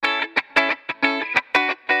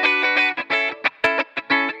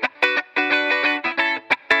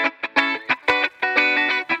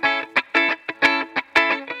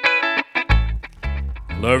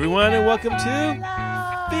Hello, everyone, and welcome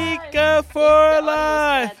to Fika for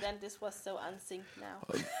Life. And this was so unsynced now.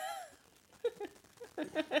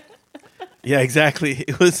 Yeah, exactly.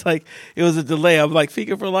 It was a delay. I'm like,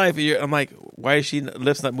 Fika for Life. I'm like, why is she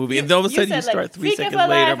lips not moving? And then all of a sudden you start like, 3 seconds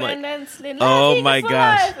later. I'm like, and then Slin, oh my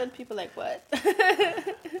gosh. Life. And people like, what?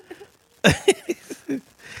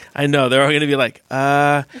 I know. They're all going to be like,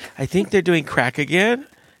 I think they're doing crack again.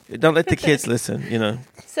 Don't let the kids listen, you know.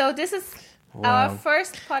 So this is our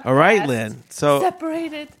first podcast. All right, Lynn. So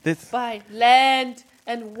separated by land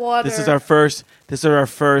and water. This is our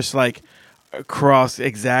first like cross.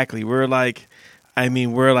 Exactly. We're like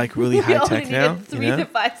really high tech now. We only need 3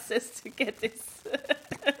 devices to get this.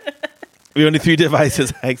 We only 3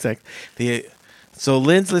 devices. Exactly. So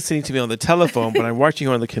Lynn's listening to me on the telephone, but I'm watching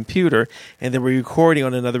her on the computer, and then we're recording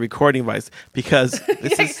on another recording device because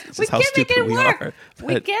this is how stupid we are.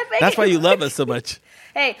 That's why you love us so much.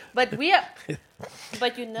 Hey, but you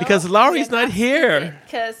know, because Laurie's not here.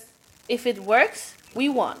 Because if it works, we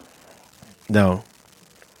won. No.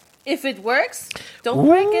 If it works, don't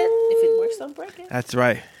break it. If it works, don't break it. That's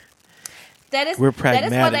right. We're pragmatic.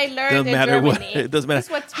 That is what I learned in Germany. It doesn't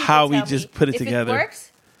matter how we just put it together. If it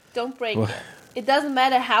works, don't break it. It doesn't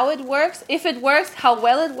matter how it works. If it works, how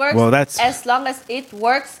well it works. Well, as long as it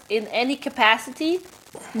works in any capacity,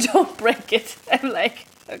 don't break it. I'm like,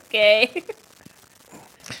 okay.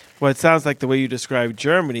 Well, it sounds like the way you describe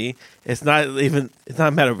Germany, it's not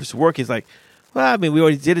a matter of it's working. It's like, well, I mean, we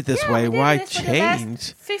already did it this way. Why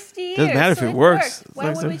change? 50 years. Doesn't matter if it works.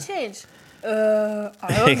 Why would we change? I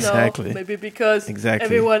don't know. Maybe because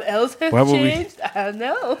everyone else has changed. I don't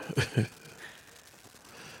know.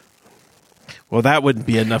 Well, that wouldn't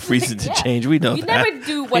be enough reason to change. We know we that. We never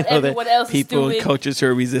do what everyone else is doing. People and coaches who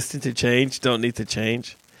are resistant to change don't need to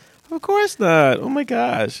change. Of course not. Oh, my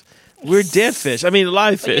gosh. We're dead fish. I mean,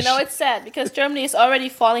 live fish. But you know, it's sad because Germany is already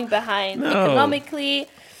falling behind economically.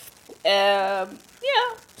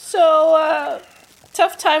 So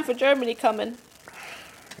tough time for Germany coming.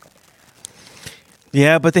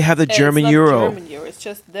 Yeah, but they have the German euro. German euro. It's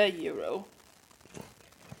just the euro.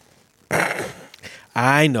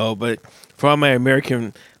 I know, but for all my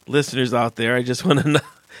American listeners out there, I just want to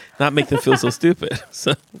not make them feel so stupid.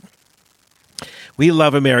 So we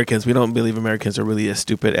love Americans. We don't believe Americans are really as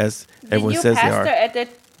stupid as everyone says they are.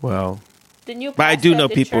 The new pastor but I do know at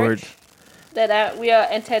the people church that we are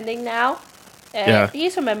attending now.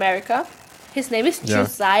 He's from America. His name is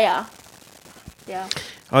Josiah. Yeah.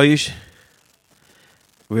 Oh, you should.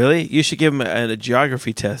 Really? You should give him a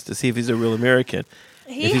geography test to see if he's a real American.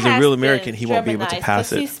 If he's a real American, he won't be able to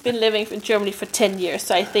pass it. He's been living in Germany for 10 years,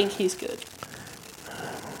 so I think he's good.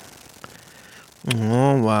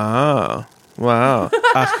 Oh, wow. Wow.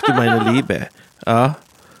 Ach du meine Liebe.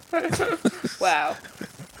 Wow.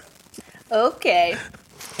 Okay.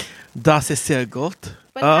 Das ist sehr gut.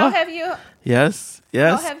 But how have you... Yes.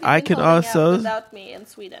 How have you I been can holding also... out without me in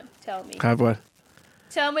Sweden? Tell me. What?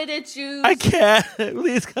 Tell me the juice. I can't.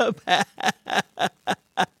 Please come back.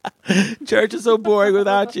 Church is so boring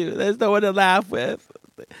without you. There's no one to laugh with.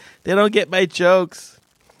 They don't get my jokes.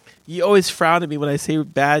 You always frown at me when I say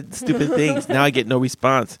bad, stupid things. Now I get no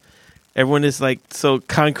response. Everyone is like so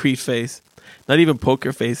concrete face. Not even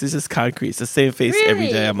poker face. It's just concrete. It's the same face every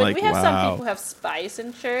day. I'm like, wow. We have some people who have spice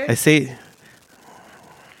in church. I say...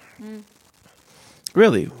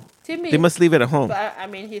 Really? Timmy, they must leave it at home. But, I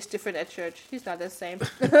mean, he's different at church. He's not the same.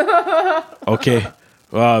 Okay.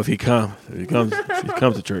 Well, if he comes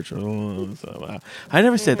to church. I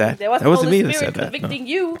never said that. That wasn't me that said that. Convicting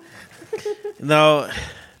you. No,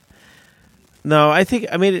 I think,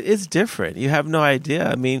 it's different. You have no idea.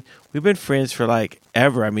 I mean, we've been friends for like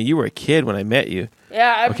ever. I mean, you were a kid when I met you.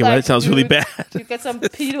 Yeah. Okay, well, that sounds really bad. You get some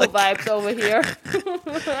pedo vibes over here.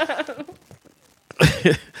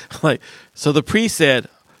 Like, so the priest said,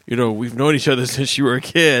 we've known each other since you were a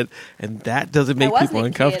kid, and that doesn't make people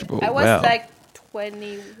uncomfortable. I was like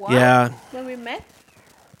 21 when we met.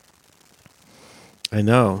 I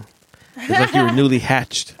know. It's like you were newly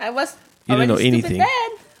hatched. I was. You didn't know anything.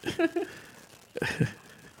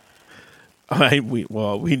 We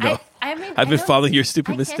know. I've been following your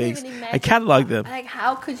stupid mistakes. I cataloged them. Like,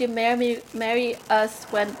 how could you marry us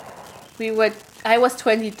when I was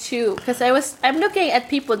 22? Because I'm looking at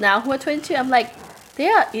people now who are 22. I'm like, they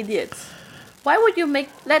are idiots. Why would you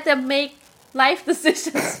let them make life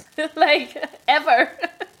decisions like ever?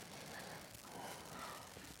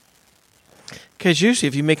 Because usually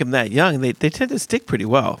if you make them that young, they tend to stick pretty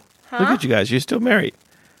well. Look at you guys. You're still married.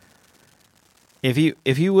 If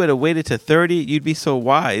you would have waited to 30, you'd be so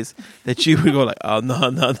wise that you would go like, oh, no.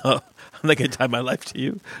 I'm not going to tie my life to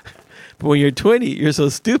you. But when you're 20, you're so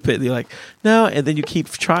stupid. You're like, no, and then you keep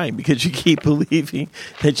trying because you keep believing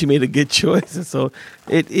that you made a good choice. And so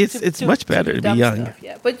it's much better to be dumb young. stuff,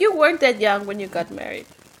 yeah. But you weren't that young when you got married.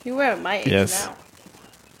 You were my age Yes. now.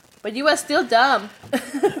 But you were still dumb.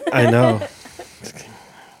 I know.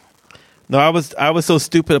 No, I was so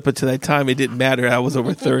stupid up until that time. It didn't matter. I was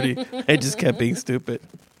over 30. I just kept being stupid.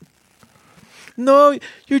 No,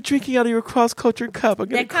 you're drinking out of your cross-culture cup. I'm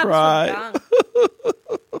going to That comes cry. from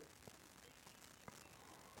gang.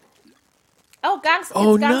 Oh, Gang's.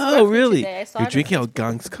 Oh, it's Gang's no, birthday really? today. I saw You're it. drinking out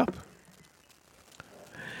Gang's cup?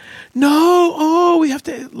 No. Oh, we have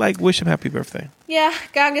to, wish him happy birthday. Yeah,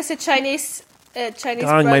 Gang is a Chinese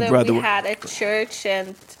Gang, my brother. we had at church,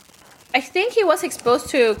 and I think he was exposed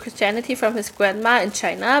to Christianity from his grandma in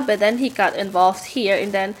China, but then he got involved here,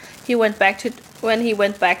 and then when he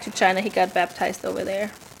went back to China, he got baptized over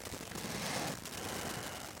there.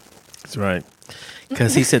 That's right.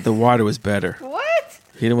 Because he said the water was better. What?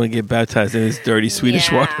 He didn't want to get baptized in his dirty Swedish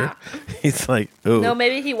Yeah. water. He's like, oh. No,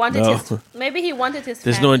 maybe he wanted No. his. There's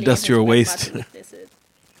family no and his industrial grandma waste. to witness it.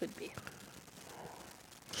 Could be.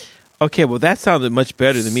 Okay, well, that sounded much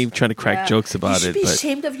better than me trying to crack Yeah. jokes about you should it. be But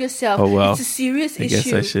ashamed of yourself. Oh, well. It's a serious I issue.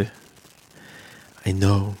 guess I should. I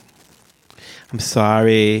know. I'm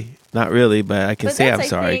sorry. Not really, but I can But say that's, I'm I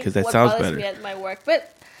sorry think, because that what sounds bothers me better. at my work.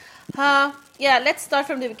 But yeah, let's start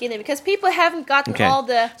from the beginning because people haven't gotten Okay. all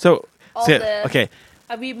the Okay.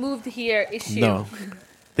 we moved here issue. No.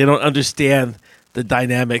 They don't understand the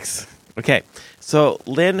dynamics. Okay. So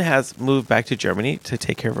Lynn has moved back to Germany to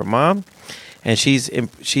take care of her mom, and she's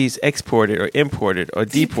exported or imported or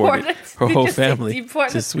deported Deported. her Did whole you say family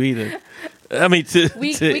deported? to Sweden. I mean, to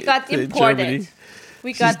We to- got to imported. Germany.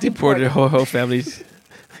 We She's got deported her whole family.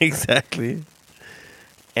 Exactly.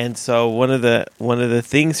 And so one of the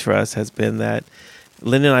things for us has been that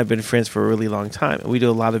Lynn and I have been friends for a really long time, and we do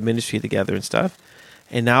a lot of ministry together and stuff.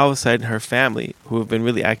 And now all of a sudden, her family, who have been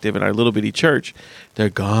really active in our little bitty church, they're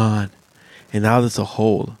gone, and now there's a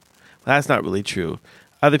hole. Well, that's not really true.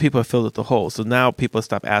 Other people have filled up the hole, so now people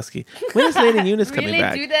stop asking, "When is Lynn and Eunice coming Really?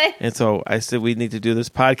 back?" Do they? And so I said, "We need to do this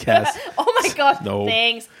podcast." Oh my god! No.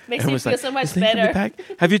 Thanks. Makes me Everyone's feel like, so much "Is Lynn coming better. back?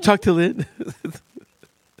 Have you talked to Lynn?"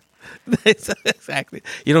 Exactly.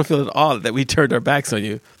 You don't feel at all that we turned our backs on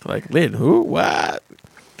you. Like, Lynn, who? What?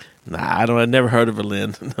 Nah, I've never heard of a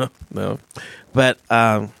Lynn. No. But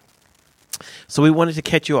so we wanted to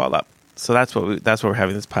catch you all up. So that's why we're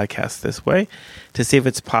having this podcast this way, to see if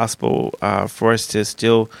it's possible for us to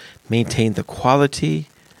still maintain the quality,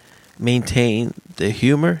 maintain the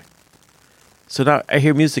humor. So now I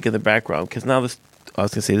hear music in the background because now I was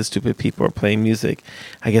gonna say the stupid people are playing music.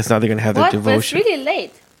 I guess now they're gonna have What? their But it's devotion. really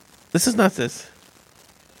late. This is not this.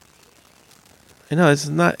 I know this is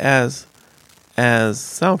not as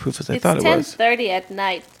soundproof as I thought it was. 10:30 at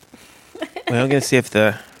night. Well, I'm gonna see if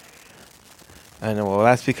I know. Well,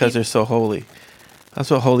 that's because they're so holy. That's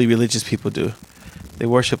what holy religious people do. They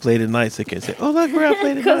worship late at night, so they can say, "Oh, look, we're up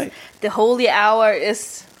late at Because night." the holy hour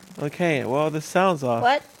is Okay, well, this sounds off.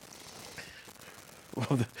 what?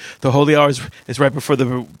 Well, the holy hour is right before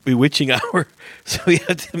the bewitching hour, so we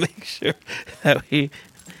have to make sure that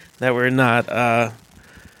we're not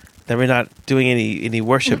doing any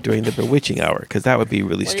worship during the bewitching hour, because that would be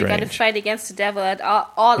really Well, you got to strange. fight against the devil at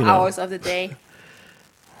all You know. hours of the day.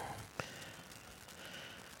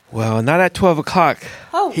 Well, not at 12 o'clock.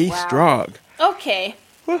 Oh, He's wow. strong. Okay,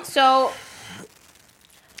 so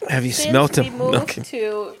Have you since smelt we him? moved Okay.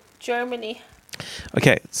 to Germany,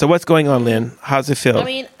 Okay, so what's going on, Lynn? How's it feel? I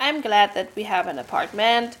mean, I'm glad that we have an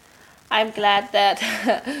apartment. I'm glad that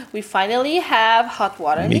we finally have hot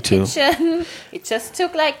water in Me the too. kitchen. It just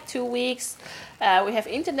took like 2 weeks. We have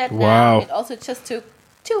internet now. Wow. It also just took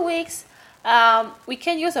 2 weeks. We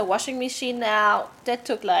can use a washing machine now. That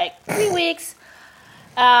took like 3 weeks.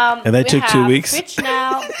 And that we took 2 have weeks? A fridge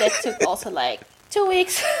now. That took also like 2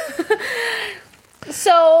 weeks.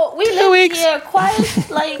 So we live weeks. here quite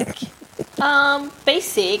like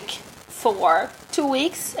basic for 2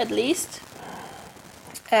 weeks at least.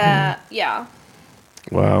 Yeah.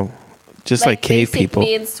 Wow. Just like cave basic people.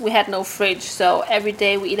 means we had no fridge, so every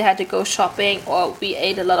day we either had to go shopping or we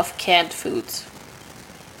ate a lot of canned foods.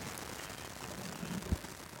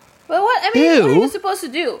 Well, what are Ew. you supposed to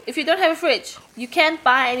do if you don't have a fridge? You can't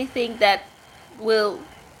buy anything that will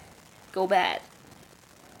go bad.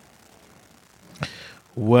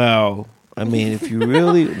 Well, I mean, if you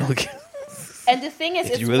really look, And the thing is,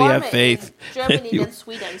 If it's you really have warmer faith, in Germany you- than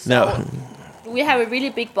Sweden. So no. we have a really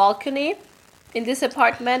big balcony in this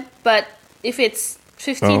apartment, but if it's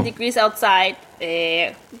 15 Oh. degrees outside,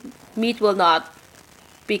 meat will not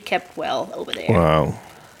be kept well over there. Wow.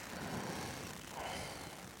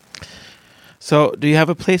 So, do you have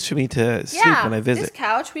a place for me to sleep Yeah, when I this visit?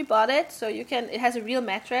 couch we bought it, so you can. It has a real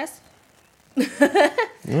mattress.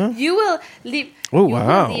 Yeah. You will leave. Oh, you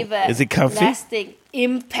wow. Will leave a Is it comfy? Lasting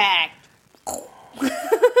impact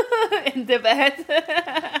in the bed.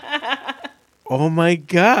 Oh my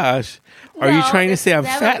gosh! Are you trying to it's say I'm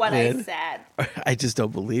never fat, what I Lynn? said. I just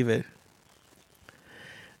don't believe it.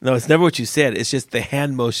 No, it's never what you said. It's just the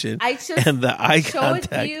hand motion I just and the eye showed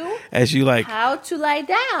contact you as you like. how to lie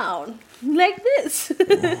down like this.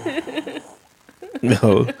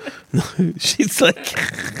 No, she's like.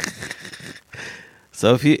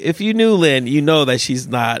 So if you knew Lynn, you know that she's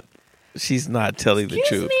not telling the Excuse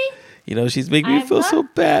truth. me? You know, she's making me I'm feel so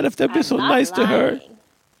not- bad if they're being I'm so not nice to her. lying.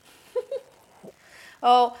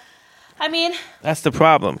 Oh, I mean, That's the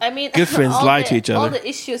problem. Good friends all lie the- to each All other. the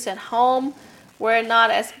issues at home were not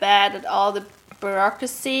as bad at all the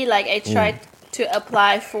bureaucracy. Like I tried to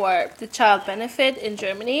apply for the child benefit in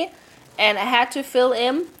Germany, and I had to fill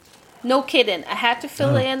in. No kidding, I had to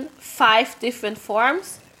fill in 5 different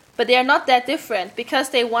forms, but they are not that different because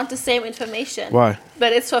they want the same information. Why?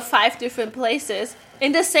 But it's for 5 different places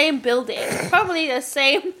in the same building, probably the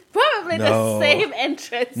same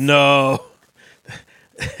entrance. No.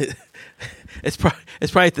 It's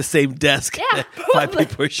probably at the same desk. Yeah, Five probably,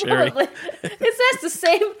 people are sharing. probably. It says the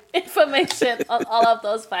same information on all of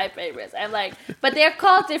those 5 papers. I'm like, but they're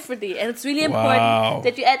called differently, and it's really Wow. important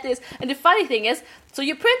that you add this. And the funny thing is, so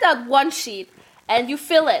you print out one sheet and you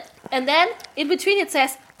fill it, and then in between it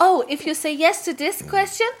says, oh, if you say yes to this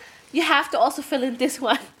question, you have to also fill in this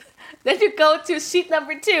one. Then you go to sheet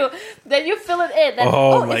number 2. Then you fill it in. Then,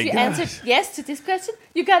 Oh my if you gosh. answered yes to this question,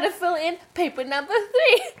 you gotta fill in paper number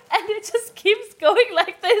 3, and it just keeps going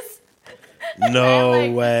like this. No I'm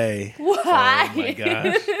like, way. Why? Oh my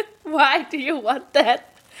gosh. Why do you want that?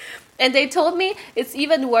 And they told me it's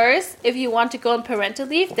even worse if you want to go on parental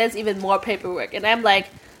leave. There's even more paperwork. And I'm like,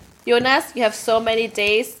 Jonas, you have so many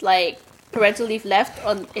days like parental leave left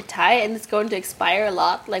on Itai, and it's going to expire a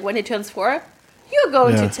lot. Like when he turns 4, you're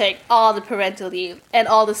going Yeah. to take all the parental leave and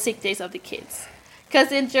all the sick days of the kids.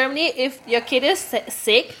 Because in Germany, if your kid is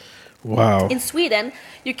sick, Wow. in Sweden,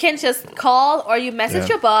 you can just call or you message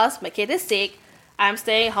Yeah. your boss, my kid is sick, I'm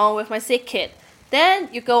staying home with my sick kid. Then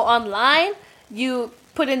you go online, you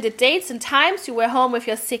put in the dates and times you were home with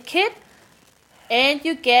your sick kid, and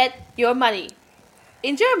you get your money.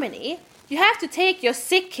 In Germany, you have to take your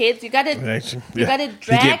sick kid, you gotta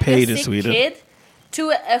drag get paid your in sick Sweden. kid to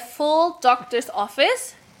a full doctor's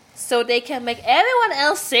office so they can make everyone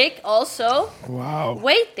else sick also. Wow.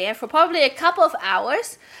 Wait there for probably a couple of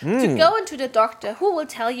hours Hmm. to go into the doctor who will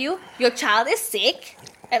tell you your child is sick.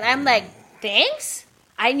 And I'm like, thanks.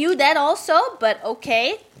 I knew that also, but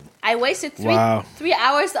okay. I wasted Wow. 3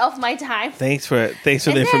 hours of my time. Thanks for And the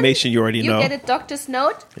then information you already know. You get a doctor's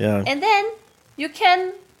note. Yeah. And then you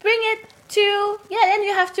can bring it to, then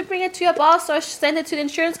you have to bring it to your boss or send it to the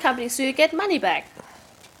insurance company so you get money back.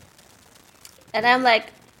 And I'm like,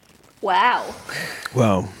 wow,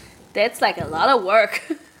 Well, that's like a lot of work.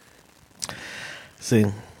 see.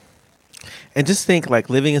 And just think, like,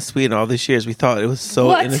 living in Sweden all these years, we thought it was so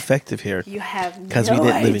What? ineffective here You have no because we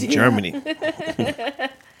didn't live in idea. Germany.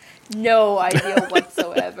 No idea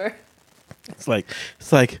whatsoever. It's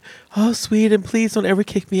like, oh, Sweden, please don't ever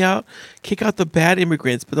kick me out. Kick out the bad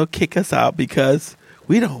immigrants, but don't kick us out because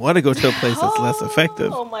we don't want to go to a place that's less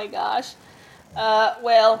effective. Oh my gosh.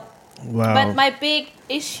 Well, Wow. but my big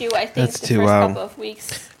issue, I think, That's the too first wow. couple of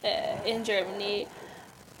weeks in Germany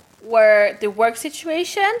were the work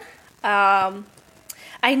situation.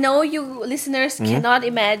 I know you listeners Mm-hmm. cannot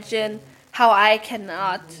imagine how I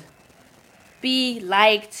cannot be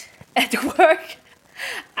liked at work.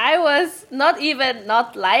 I was not even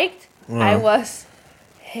not liked. I was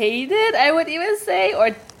hated, I would even say,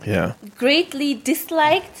 or Yeah. greatly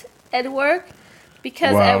disliked at work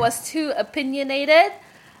because I Wow. was too opinionated.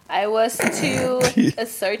 I was too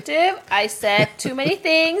assertive. I said too many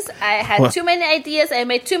things. I had What? too many ideas. I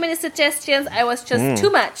made too many suggestions. I was just too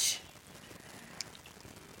much.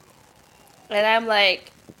 And I'm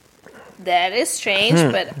like, that is strange,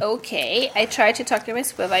 but okay. I tried to talk to my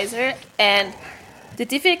supervisor, and the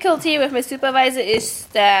difficulty with my supervisor is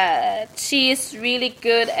that she is really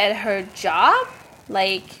good at her job,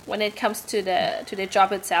 like when it comes to the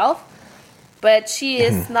job itself. But she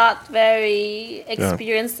is not very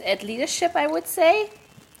experienced at leadership, I would say.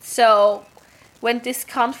 So when this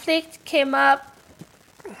conflict came up,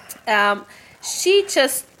 she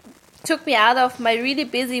just took me out of my really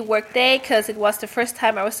busy work day because it was the first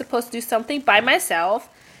time I was supposed to do something by myself.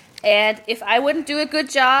 And if I wouldn't do a good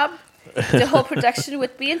job, the whole production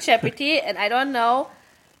would be in jeopardy. And I don't know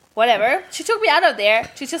whatever. She took me out of there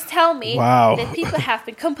to just tell me Wow. that people have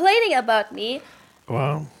been complaining about me.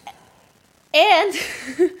 Wow. And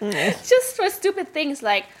just for stupid things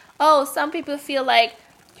like, oh, some people feel like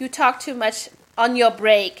you talk too much on your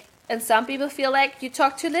break. And some people feel like you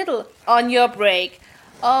talk too little on your break.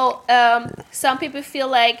 Oh, some people feel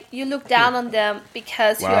like you look down on them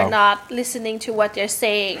because Wow. you're not listening to what they're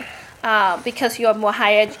saying. Because you're more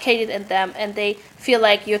higher educated than them. And they feel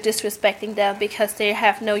like you're disrespecting them because they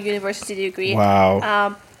have no university degree.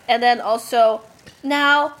 Wow. And then also,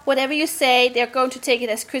 now, whatever you say, they're going to take it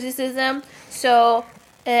as criticism. So,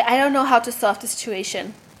 I don't know how to solve the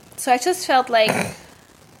situation. So I just felt like,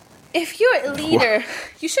 if you're a leader,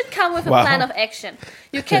 you should come with a Wow. plan of action.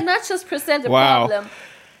 You cannot just present a Wow. problem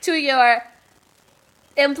to your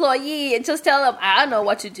employee and just tell them, I don't know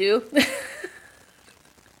what to do.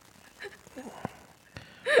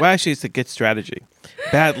 Well, actually, it's a good strategy.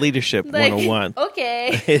 Bad leadership Like, 101.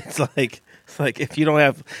 okay. It's like if you don't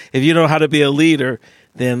know how to be a leader,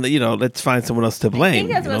 then let's find someone else to blame.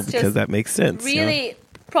 that was because just that makes sense. Really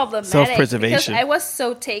problematic. Self-preservation. Because I was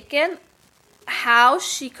so taken how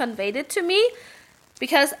she conveyed it to me,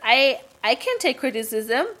 because I can take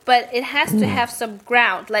criticism, but it has to have some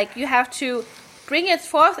ground. Like, you have to bring it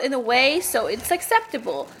forth in a way so it's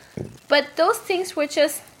acceptable. But those things were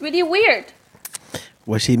just really weird.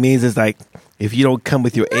 What she means is like, if you don't come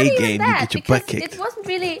with your Not A even game, you that, get your because butt kicked. it wasn't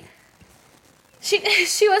really.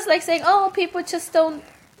 She was like saying, "Oh, people just don't.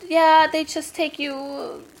 Yeah, they just take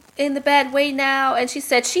you in the bad way now." And she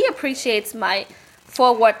said she appreciates my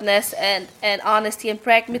forwardness and honesty and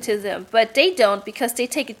pragmatism, but they don't, because they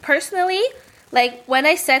take it personally. Like, when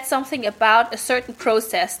I said something about a certain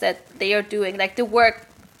process that they are doing, like the work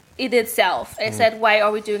in itself, I said, "Why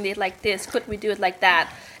are we doing it like this? Could we do it like that?"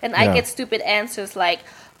 And I Yeah. get stupid answers like,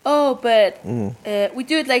 "Oh, but we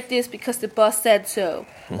do it like this because the boss said so."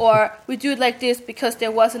 Or, "We do it like this because there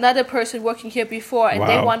was another person working here before and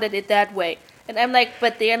they Wow. wanted it that way." And I'm like,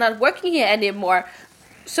 "But they are not working here anymore.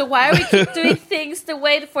 So why are we keep doing things the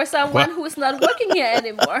way for someone What? who is not working here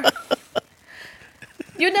anymore?"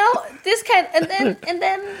 This kind, and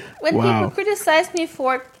then when Wow. people criticize me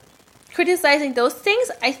for criticizing those things,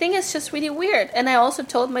 I think it's just really weird. And I also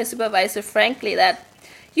told my supervisor frankly that,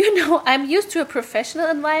 I'm used to a professional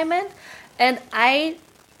environment, and I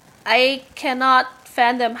cannot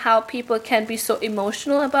fathom how people can be so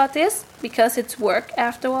emotional about this, because it's work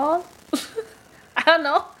after all. I don't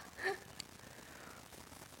know.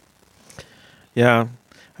 Yeah,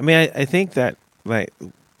 I mean, I think that, like,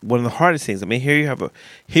 one of the hardest things. I mean, here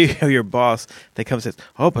you have your boss that comes and says,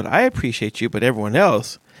 "Oh, but I appreciate you, but everyone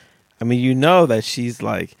else." I mean, that she's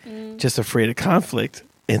like just afraid of conflict,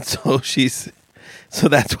 and so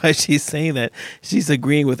that's why she's saying that. She's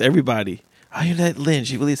agreeing with everybody. "Oh, you know that Lynn,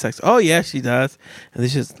 she really sucks." "Oh, yeah, she does." And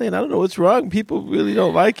it's just, "Lynn, I don't know what's wrong. People really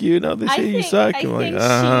don't like you. They say you suck." I'm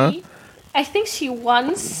like, I think she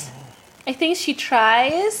wants. I think she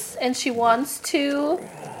tries and she wants to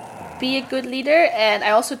be a good leader. And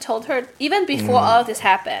I also told her, even before all of this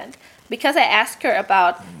happened, because I asked her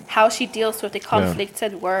about how she deals with the conflicts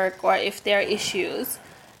at work or if there are issues.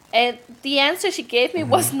 And the answer she gave me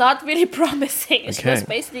was not really promising. She was Okay.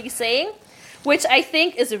 basically saying, which I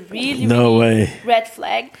think is a really, No really way. red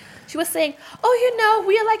flag. She was saying, "Oh,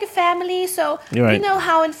 we are like a family, so You're right. you know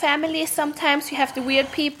how in families sometimes you have the weird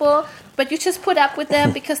people, but you just put up with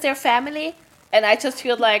them because they're family." And I just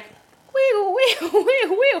feel like,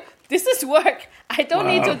 wee, this is work. I don't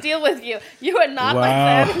need to deal with you. You are not my Wow.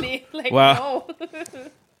 family. Like, Wow. no.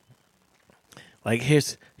 Like,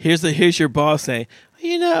 here's your boss saying,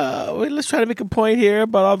 let's try to make a point here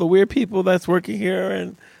about all the weird people that's working here,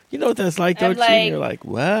 and you know what that's like, don't you? And you're like,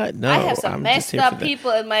 "What? No, I have some I'm messed just here up for the,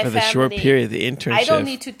 people in my for family. the short period, the internship. I don't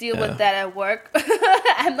need to deal with that at work.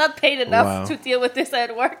 I'm not paid enough Wow. to deal with this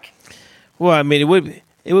at work. Well, I mean,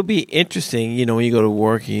 it would be interesting, when you go to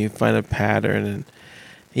work and you find a pattern, and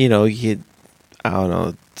you could, I don't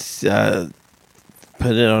know,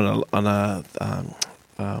 put it on a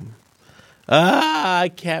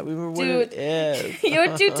I can't remember what Dude. it is.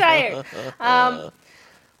 You're too tired.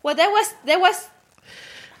 Well, there was.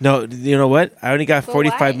 No, you know what? I only got But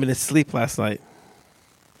 45 why? minutes sleep last night.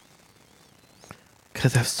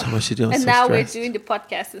 Because I have so much to do. I'm And so now stressed. we're doing the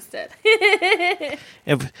podcast instead.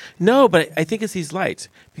 No, but I think it's these lights.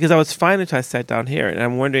 Because I was fine until I sat down here. And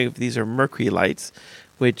I'm wondering if these are mercury lights,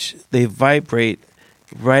 which they vibrate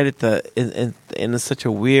right at in such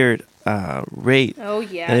a weird rate. Oh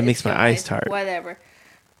yeah, And it it's makes my your eyes tired. Whatever.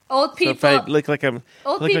 Old So people. if I look like I'm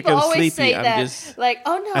always sleepy, say I'm that. just Like,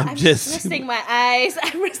 "Oh no, I'm I'm just- just resting my eyes.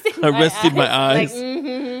 I'm resting resting my Like,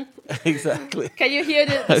 eyes. Exactly. can you hear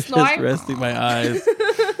the I'm snort? just resting my eyes.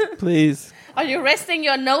 Please. Are you resting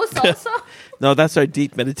your nose also? No, that's our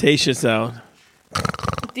deep meditation sound.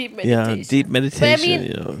 Deep meditation. Yeah, deep meditation. But I mean,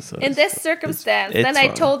 you know, so in this circumstance, it's then I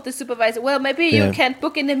fine. told the supervisor, well, maybe Yeah. you can't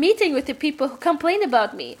book in a meeting with the people who complain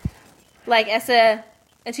about me. Like, and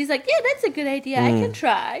she's like, yeah, that's a good idea. I Mm. can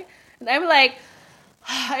try. And I'm like,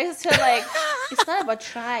 I just feel like, it's not about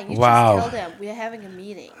trying. You Wow. just tell them, we are having a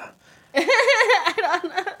meeting. I don't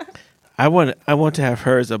know. I want to have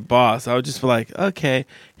her as a boss. I would just be like, okay,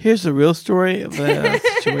 here's the real story of the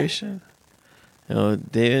situation. You know,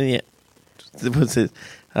 David, what's it?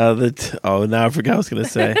 Now I forgot what I was going to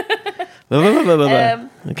say.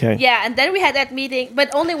 Okay. Yeah, and then we had that meeting,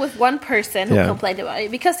 but only with one person who Yeah. complained about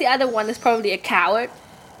it, because the other one is probably a coward.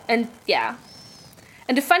 And yeah.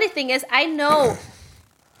 And the funny thing is, I know.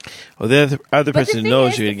 Well, the other But the person thing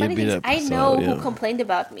knows is, you're the going to funny get thing beat is, up. I know so, yeah. who complained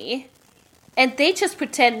about me, and they just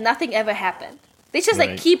pretend nothing ever happened. They just Right.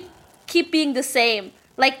 like keep being the same,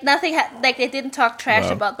 like nothing. Like they didn't talk trash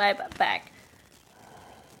Wow. about my back.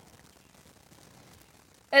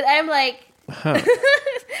 And I'm like, Huh.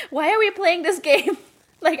 why are we playing this game?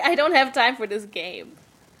 Like, I don't have time for this game.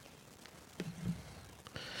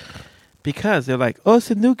 Because they're like, oh,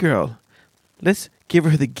 it's a new girl. Let's give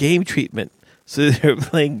her the game treatment. So they're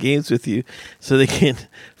playing games with you so they can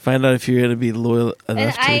find out if you're going to be loyal And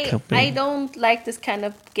enough to the company. I don't like this kind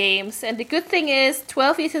of games. And the good thing is,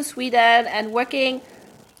 12 years in Sweden and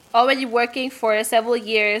already working for several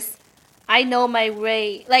years, I know my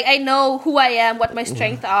way. Like, I know who I am, what my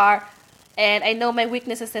strengths are, and I know my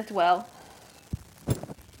weaknesses as well.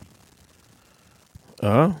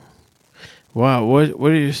 Oh, wow! What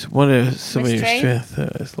are some My of your strength? strengths?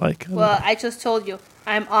 It's like Well, I just told you,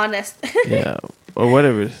 I'm honest. yeah, or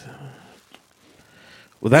whatever.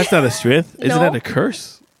 Well, that's not a strength. Isn't No. that a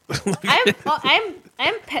curse?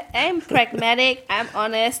 I'm pragmatic. I'm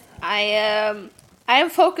honest. I am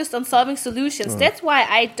focused on solving solutions. That's why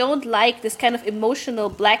I don't like this kind of emotional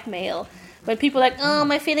blackmail. When people are like, oh,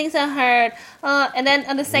 my feelings are hurt. And then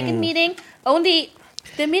on the second meeting,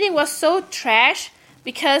 the meeting was so trash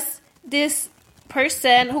because this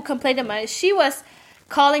person who complained about it, she was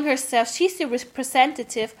calling herself, she's the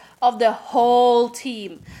representative of the whole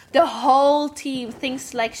team. The whole team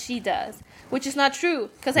thinks like she does, which is not true.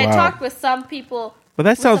 Because I Wow. talked with some people, Well,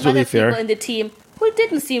 that with sounds some other really fair. people in the team who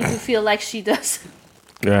didn't seem to feel like she does.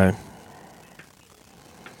 Right.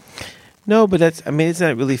 No, but isn't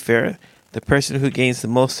that really fair? The person who gains the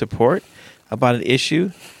most support about an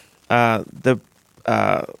issue,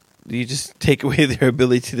 you just take away their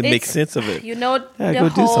ability to make It's- sense of it. You know, Yeah, the go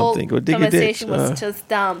do whole something. Go dig a ditch. conversation was just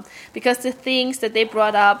dumb because the things that they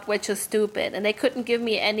brought up were just stupid, and they couldn't give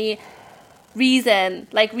me any reason,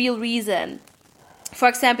 like real reason. For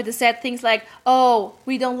example, they said things like, "Oh,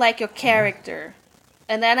 we don't like your character,"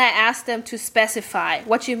 and then I asked them to specify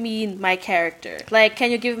what you mean, my character. Like,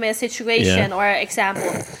 can you give me a situation Yeah. or an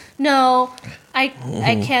example? No, I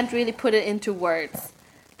can't really put it into words.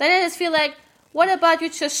 Then I just feel like, what about you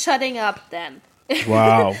just shutting up then?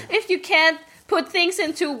 Wow. If you can't put things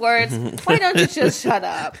into words, why don't you just shut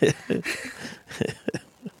up?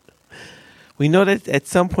 We know that at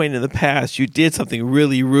some point in the past you did something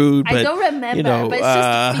really rude, but I don't remember, you know, but it's just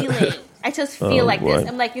a feeling. I just feel Oh, like this. boy.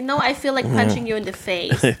 I'm like, I feel like punching you in the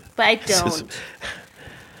face, but I don't.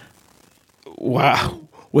 wow.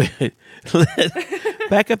 Wait,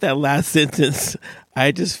 back up that last sentence.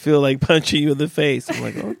 I just feel like punching you in the face. I'm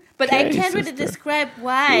like, okay, But I can't really sister. describe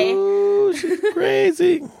why. Ooh, she's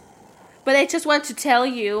crazy. But I just want to tell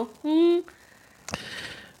you,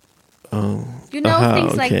 Uh-huh,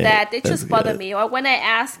 things like okay. that. They That's just bother good. me. Or when I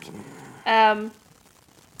ask,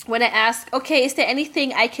 okay, is there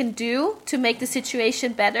anything I can do to make the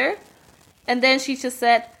situation better? And then she just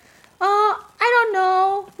said, oh, I don't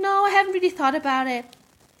know. No, I haven't really thought about it.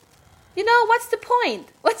 What's the point?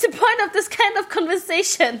 What's the point of this kind of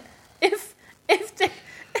conversation? If they...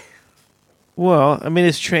 Well,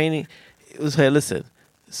 it's training. It was, hey, listen,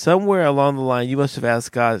 somewhere along the line, you must have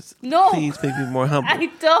asked God, No. please make me more humble. I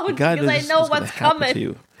don't, God because I knows know gonna what's happen coming. to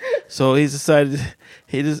you. So he's decided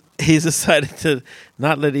to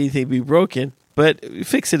not let anything be broken, but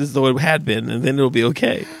fix it as though it had been, and then it'll be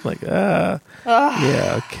okay. Like, yeah,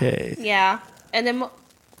 okay. Yeah. And then,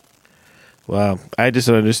 Wow, I just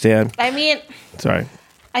don't understand. Sorry.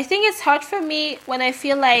 I think it's hard for me when I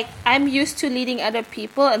feel like I'm used to leading other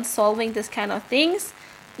people and solving this kind of things.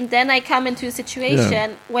 And then I come into a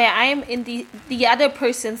situation where I'm in the other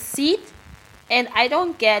person's seat and I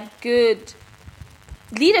don't get good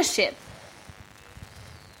leadership.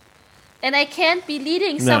 And I can't be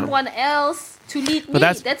leading No. someone else to lead me.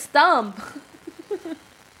 But That's dumb.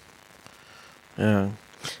 Yeah.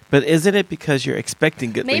 But isn't it because you're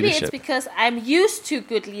expecting good Maybe leadership? it's because I'm used to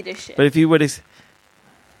good leadership. But if you would,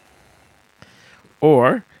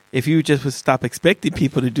 or if you just would stop expecting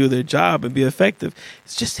people to do their job and be effective,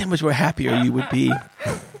 it's just how much more happier you would be.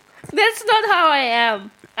 That's not how I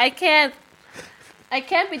am. I can't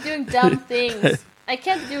be doing dumb things. I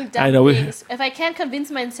can't be doing dumb things. If I can't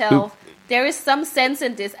convince myself there is some sense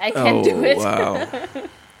in this, I can do it. Wow.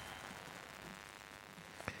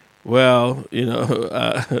 Well,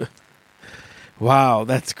 wow,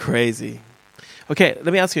 that's crazy. Okay,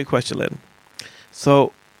 let me ask you a question, Lynn.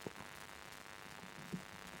 So,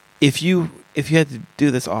 if you had to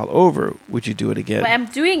do this all over, would you do it again? Well, I'm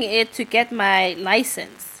doing it to get my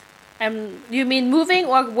license. You mean moving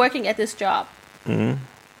or working at this job? Mm-hmm.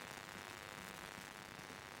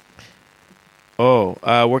 Oh,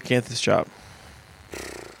 working at this job.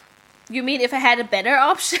 You mean if I had a better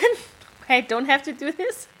option? I don't have to do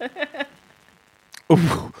this?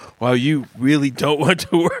 Wow, you really don't want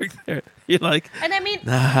to work there. You're like, and I mean,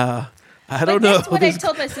 nah, I don't know. That's what I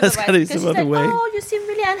told my supervisor. Because she's like, oh, you seem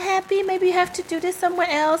really unhappy. Maybe you have to do this somewhere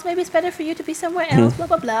else. Maybe it's better for you to be somewhere else, blah,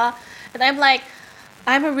 blah, blah. And I'm like,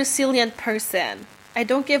 I'm a resilient person. I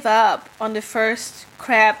don't give up on the first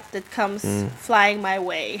crap that comes flying my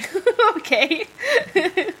way. Okay?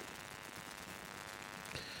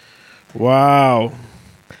 Wow.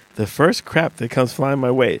 The first crap that comes flying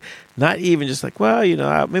my way. Not even just like, well,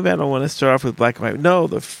 maybe I don't want to start off with black and white. No,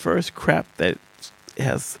 the first crap that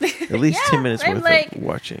has at least 10 minutes worth of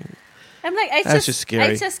watching. I'm like, That's just scary.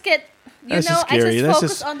 I just get, I just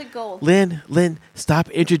focus on the goal. Lynn, stop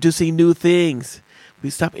introducing new things. We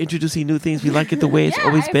stop introducing new things. We like it the way it's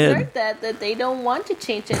always been. I've heard that they don't want to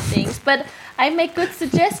change their things. But I make good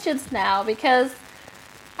suggestions now because,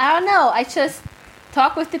 I don't know, I just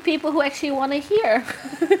talk with the people who actually want to hear.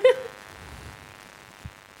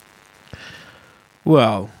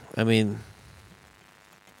 Well, I mean,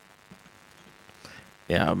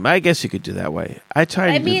 yeah, I guess you could do that way. I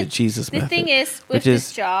try to do the Jesus method. The thing is, with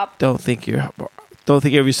this job, don't think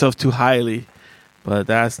of yourself too highly. But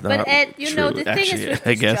that's not But Ed, true. The thing is with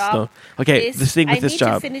this job, no. Okay, this thing with this job.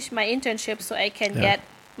 I need to finish my internship so I can get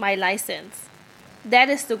my license. That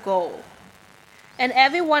is the goal. And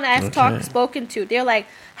everyone I've spoken to, they're like,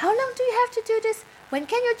 how long do you have to do this? When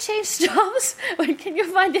can you change jobs? When can you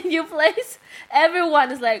find a new place?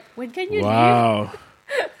 Everyone is like, when can you leave? Wow.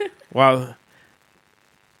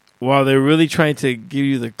 Wow, they're really trying to give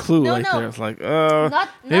you the clue there. It's like,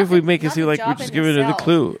 maybe if we make it seem like we're just giving her the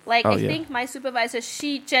clue. Like, I think my supervisor,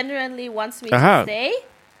 she genuinely wants me to stay,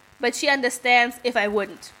 but she understands if I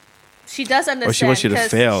wouldn't. She does understand. Or she wants you to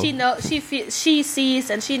fail. She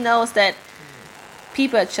sees and she knows that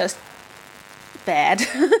people are just bad.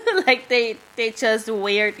 Like, they just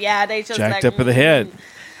weird. Yeah, they just jacked up in the head.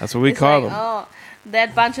 That's what we call them. Oh,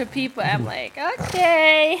 that bunch of people. I'm like,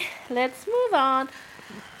 okay, let's move on.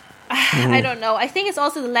 I don't know. I think it's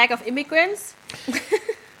also the lack of immigrants. I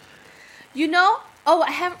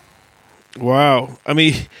have. Wow. I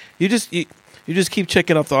mean, you just keep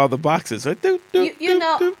checking off all the boxes. Like, I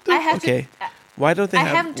have to. Why don't they I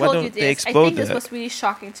haven't told you this. I think this was really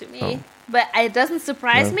shocking to me. But it doesn't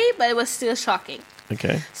surprise me, but it was still shocking.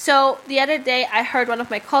 Okay. So the other day, I heard one of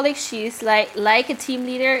my colleagues. She's like a team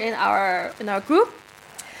leader in our group.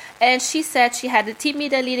 And she said she had a team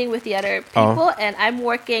leader leading with the other people, and I'm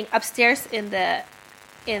working upstairs in the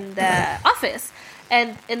office,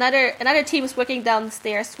 and another team is working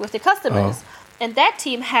downstairs with the customers, and that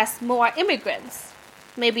team has more immigrants,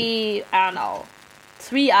 maybe I don't know,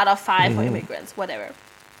 3 out of 5 are immigrants, whatever.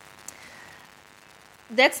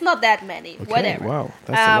 That's not that many, whatever. Wow,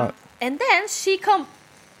 that's a lot. And then 3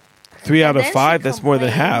 out of 5. That's more than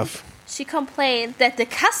half. She complained that the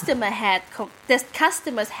customers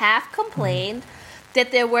have complained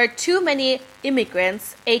that there were too many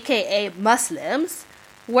immigrants, aka Muslims,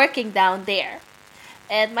 working down there.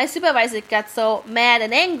 And my supervisor got so mad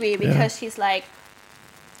and angry because she's like,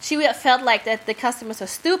 she felt like that the customers are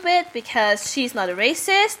stupid because she's not a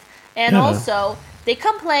racist, and also they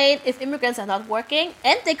complain if immigrants are not working,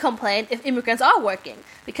 and they complain if immigrants are working,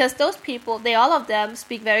 because those people, all of them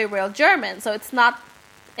speak very well German, so it's not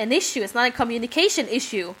an issue. It's not a communication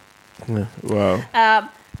issue. Wow.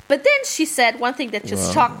 But then she said one thing that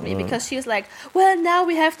just shocked me, because she was like, well, now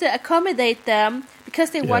we have to accommodate them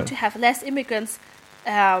because they want to have less immigrants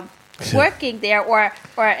working there, or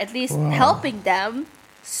at least helping them,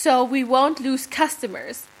 so we won't lose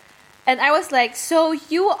customers. And I was like, so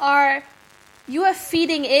you are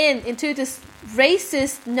feeding into this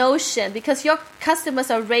racist notion because your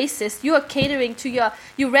customers are racist. You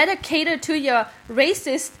rather cater to your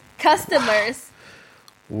racist customers.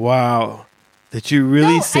 Wow. Did you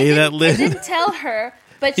really No, say that, I Lynn? didn't tell her,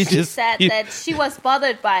 but You she just- said you- that she was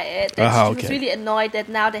bothered by it. That Oh, she was okay. really annoyed that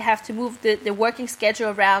now they have to move the working schedule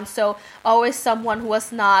around. So always someone who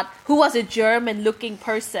was a German-looking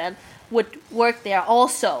person would work there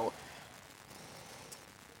also.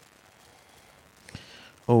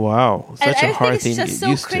 Oh wow, And such a I hard think thing it's to just get so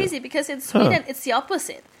used crazy to. because in Sweden it's the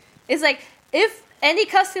opposite. It's like if any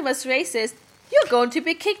customer's racist, you're going to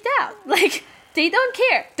be kicked out. Like they don't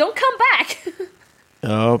care. Don't come back.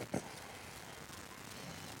 Oh,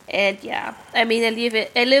 And yeah, I mean,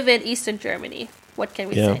 I live in Eastern Germany. What can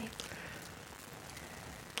we Yeah. say?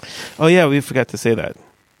 oh yeah, we forgot to say that.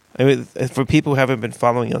 I mean, for people who haven't been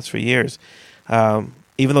following us for years,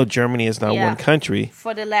 even though Germany is not Yeah. one country,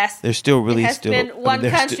 For the last, they're still really it has still. been one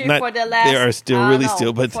they're country not- for the last. They are still I don't really know,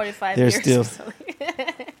 still, but 45 they're years still. or something.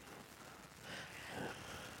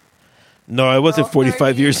 No, it wasn't Oh,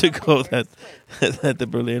 45 years 30 ago something that the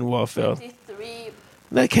Berlin Wall fell. 23,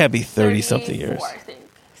 That can't be 30 something 34, years. I think.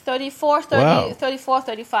 34, 30, Wow. 34,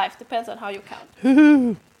 35. Depends on how you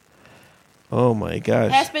count. Oh my It has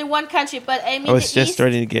gosh! been one country, but I mean, I was the just East,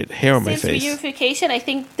 starting to get hair on my since face. reunification, I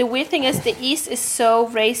think the weird thing is the East is so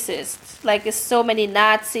racist. Like, there's so many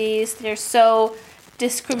Nazis. They're so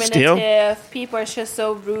discriminative. People are just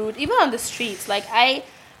so rude, even on the streets. Like, I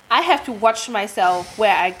have to watch myself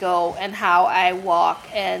where I go and how I walk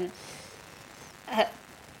and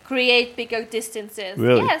create bigger distances.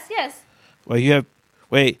 Really? Yes. Well,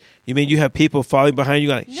 you mean you have people falling behind you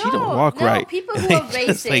like, she don't walk no, right. people who They are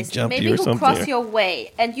just, racist, like, jump maybe you or who something. cross your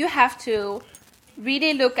way, and you have to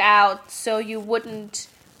really look out so you wouldn't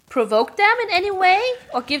provoke them in any way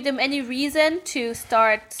or give them any reason to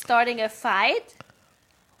starting a fight.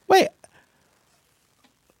 Wait.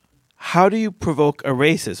 How do you provoke a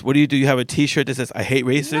racist? What do? You have a T-shirt that says "I hate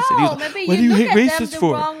racists"? and No, he's like, maybe what do you you look hate at them racists the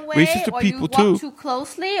for? wrong way, Racists are or people you walk too. too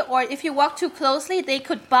closely, or if you walk too closely, they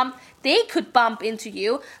could bump into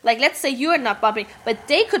you. Like, let's say you are not bumping, but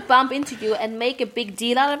they could bump into you and make a big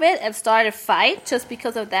deal out of it and start a fight just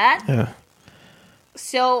because of that. Yeah.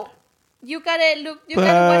 So you gotta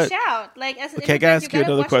But- watch out. Like, as an Okay, I gotta ask you gotta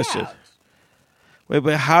another watch question. out. Wait,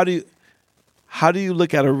 but how do you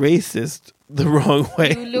look at a racist the wrong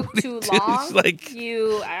way? You look What do too you do? It's long. like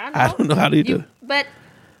I don't know. how do you do it. But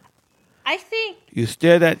I think You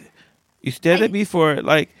stared at me for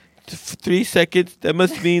like 3 seconds. That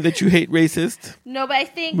must mean that you hate racist. no, but I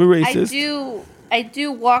think We're racist. I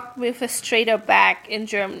do walk with a straighter back in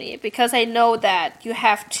Germany because I know that you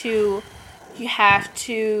have to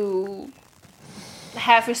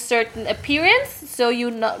have a certain appearance so you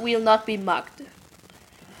will not be mugged.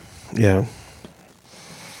 Yeah.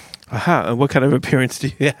 Aha. And what kind of appearance do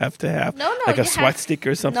you have to have? No, like a you SWAT have- stick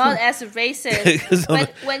or something? Not as a racist. 'Cause on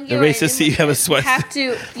but when the you're racist see you have a SWAT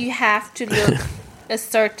you have to look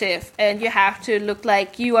assertive, and you have to look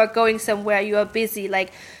like you are going somewhere, you are busy.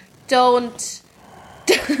 Like, don't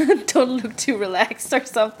look too relaxed or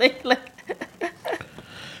something. Like,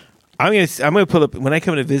 I'm gonna pull up when I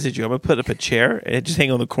come to visit you. I'm gonna put up a chair and just hang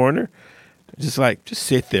on the corner, just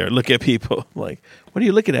sit there, look at people. I'm like, what are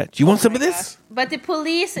you looking at? Do you want some of this? but the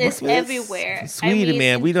police is What's this? everywhere. Sweden,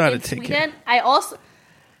 man, we know how to in take Sweden, it. I also.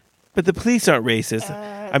 But the police aren't racist.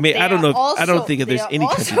 I mean, they I don't are know. I also- don't think if they there's are any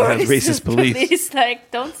country that has also racist police. Like,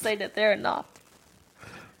 don't say that they're not.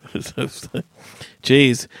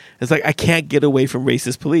 Jeez, it's like I can't get away from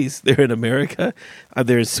racist police. They're in America,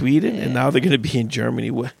 they're in Sweden, and now they're going to be in Germany.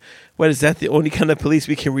 What is that? The only kind of police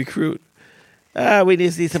we can recruit? We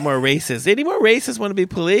just need some more racists. Any more racists want to be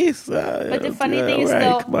police? But the funny thing is, all right,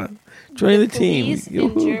 though, come on, join the team. Police in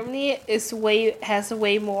Yoo-hoo. Germany has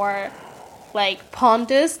way more like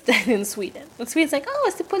pondus than in Sweden. In Sweden, it's like, oh,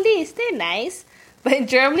 it's the police. They're nice. But in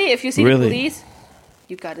Germany, if you see Really? the police,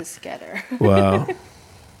 you gotta scatter Wow.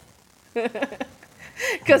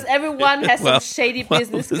 because everyone has Well, some shady well,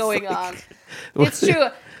 business it's going like- on. It's true.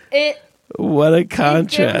 What a In contrast!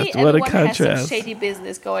 Germany, What a everyone has some contrast! shady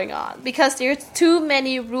business going on because there's too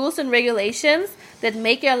many rules and regulations that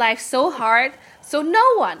make your life so hard. So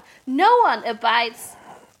no one abides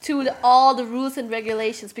to all the rules and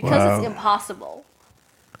regulations because Wow. it's impossible.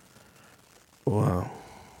 Wow.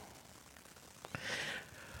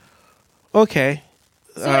 Okay,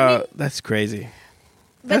 So, I mean- that's crazy.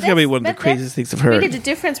 But That's gotta be one of the but craziest things I've Really, heard. the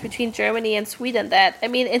difference between Germany and Sweden. That I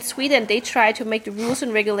mean, in Sweden they try to make the rules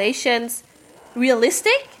and regulations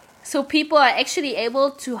realistic, so people are actually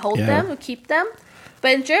able to hold Yeah. them or keep them.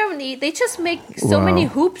 But in Germany, they just make so Wow. many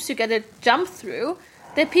hoops you gotta jump through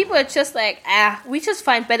that people are just like, we just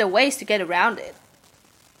find better ways to get around it.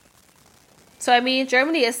 So I mean,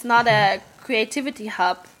 Germany is not a creativity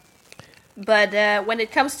hub But when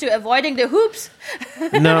it comes to avoiding the hoops,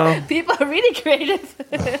 No. people are really creative.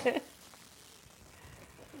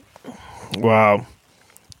 Wow.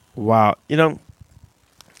 You know,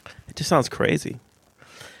 it just sounds crazy.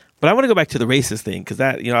 But I want to go back to the racist thing because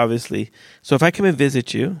that, you know, obviously. So if I come and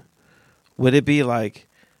visit you, would it be like,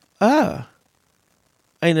 eine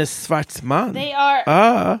Schwarzmann? They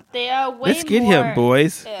are way let's get more, him,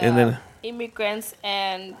 boys. And then immigrants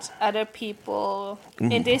and other people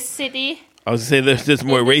in this city. I was going to say there's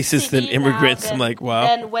more in this racist than city immigrants. now I'm like, wow.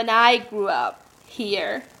 Than when I grew up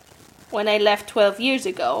here, when I left 12 years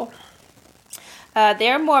ago.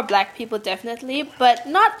 There are more black people, definitely, but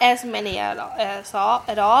not as many at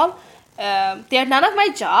all. They're none of my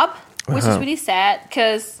job, which is really sad,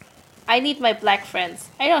 because I need my black friends.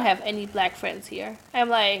 I don't have any black friends here.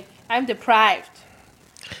 I'm deprived.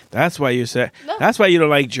 That's why you said. No. That's why you don't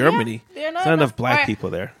like Germany. Yeah, they're There's not enough black people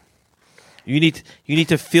there. You need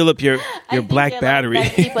to fill up your black battery.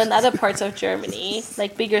 Black people in other parts of Germany,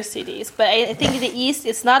 like bigger cities, but I think in the east,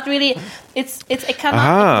 it's not really. It's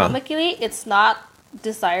economically, it's not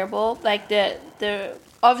desirable. Like the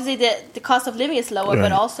obviously the cost of living is lower, Right.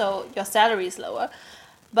 but also your salary is lower.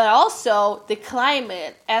 But also the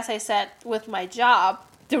climate, as I said with my job,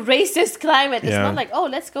 the racist climate is not like, oh,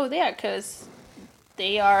 let's go there because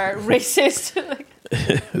they are racist.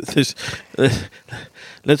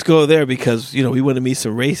 Let's go there because we want to meet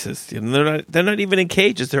some racists. They're not even in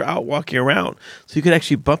cages. They're out walking around. So you could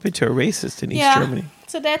actually bump into a racist in East Germany.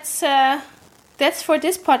 So that's for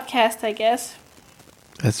this podcast, I guess.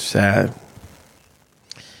 That's sad.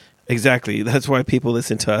 Exactly. That's why people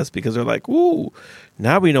listen to us, because they're like, "Ooh,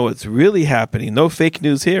 now we know what's really happening. No fake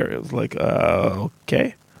news here." It was like,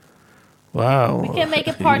 okay, wow. We can make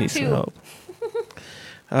a You part need some 2. help.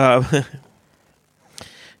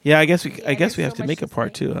 Yeah, I guess we have so to much make to a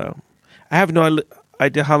part say. 2. I have no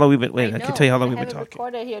idea how long we've been. Wait, I can tell you how long we've been I have a talking.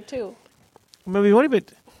 recorder here too. Maybe we've only been.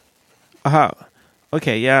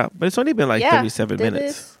 Okay, yeah, but it's only been like 37 it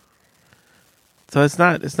minutes. is. So it's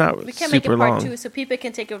not We can make super a part long. 2 so people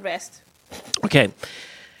can take a rest. Okay.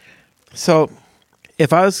 So if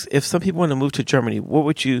some people want to move to Germany,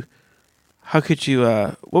 what kind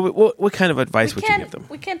of advice would you give them?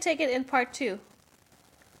 We can take it in part 2.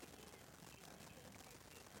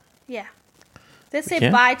 Yeah. Let's say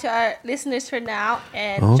can? bye to our listeners for now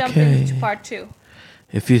and jump into part 2.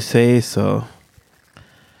 If you say so.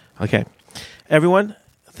 Okay. Everyone,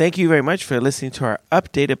 thank you very much for listening to our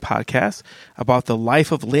updated podcast about the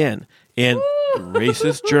life of Lynn in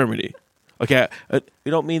racist Germany. Okay,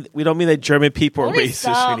 we don't mean that German people are Only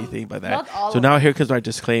racist some, or anything by that. not all So of now them. here comes our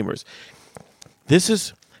disclaimers.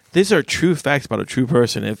 These are true facts about a true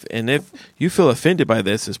person. If you feel offended by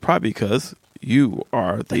this, it's probably because you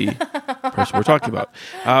are the person we're talking about.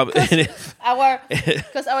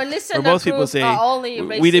 Because our listener most people group say are only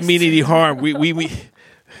racist. we didn't mean any harm. We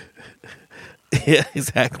yeah,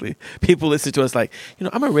 exactly. People listen to us like,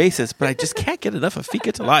 I'm a racist, but I just can't get enough of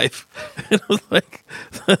Fika to life. And I was like,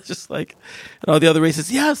 just like, and all the other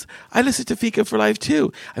racists, yes, I listen to Fika for life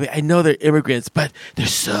too. I mean, I know they're immigrants, but they're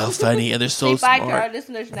so funny and they're so Say bye smart. to our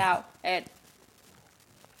listeners now, Ed.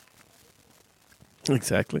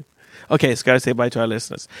 Exactly. Okay, so gotta say bye to our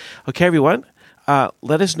listeners. Okay, everyone,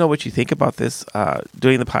 let us know what you think about this,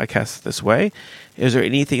 doing the podcast this way. Is there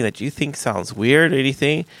anything that you think sounds weird or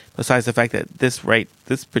anything besides the fact that this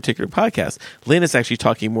particular podcast, Lynn is actually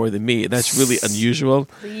talking more than me, and that's really unusual.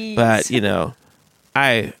 Please. But,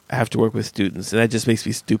 I have to work with students, and that just makes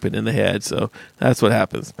me stupid in the head, so that's what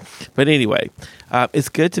happens. But anyway, it's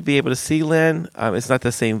good to be able to see Lynn. It's not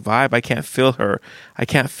the same vibe. I can't feel her. I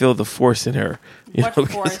can't feel the force in her. What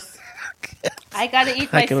force? I gotta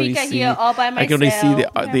eat my Fika here all by myself. I can only see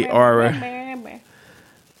the aura.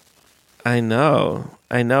 I know.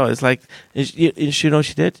 It's like, you know what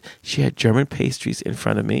she did? She had German pastries in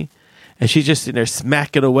front of me, and she's just sitting there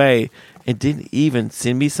smacking away and didn't even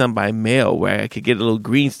send me some by mail where I could get a little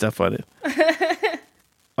green stuff on it.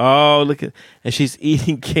 Oh, look at, and she's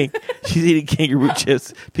eating kangaroo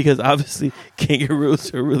chips because obviously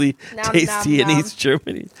kangaroos are really tasty in East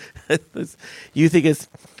Germany. You think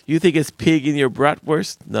it's pig in your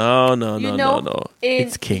bratwurst? No.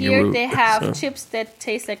 It's kangaroo. Here they have chips that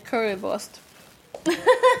taste like currywurst.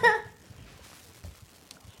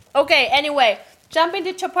 Okay, anyway, jump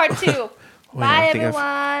into part 2. Bye,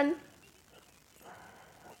 everyone.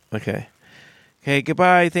 Okay,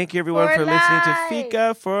 goodbye. Thank you, everyone, for listening to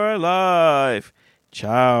Fika for Life.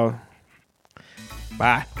 Ciao.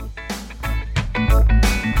 Bye.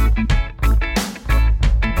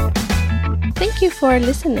 Thank you for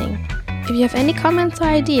listening. If you have any comments or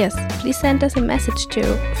ideas, please send us a message to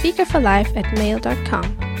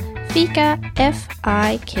fikaforlife@mail.com. Fika,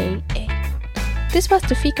 F-I-K-A. This was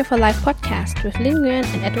the Fika for Life podcast with Lin Nguyen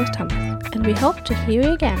and Edward Thomas, and we hope to hear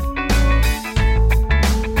you again.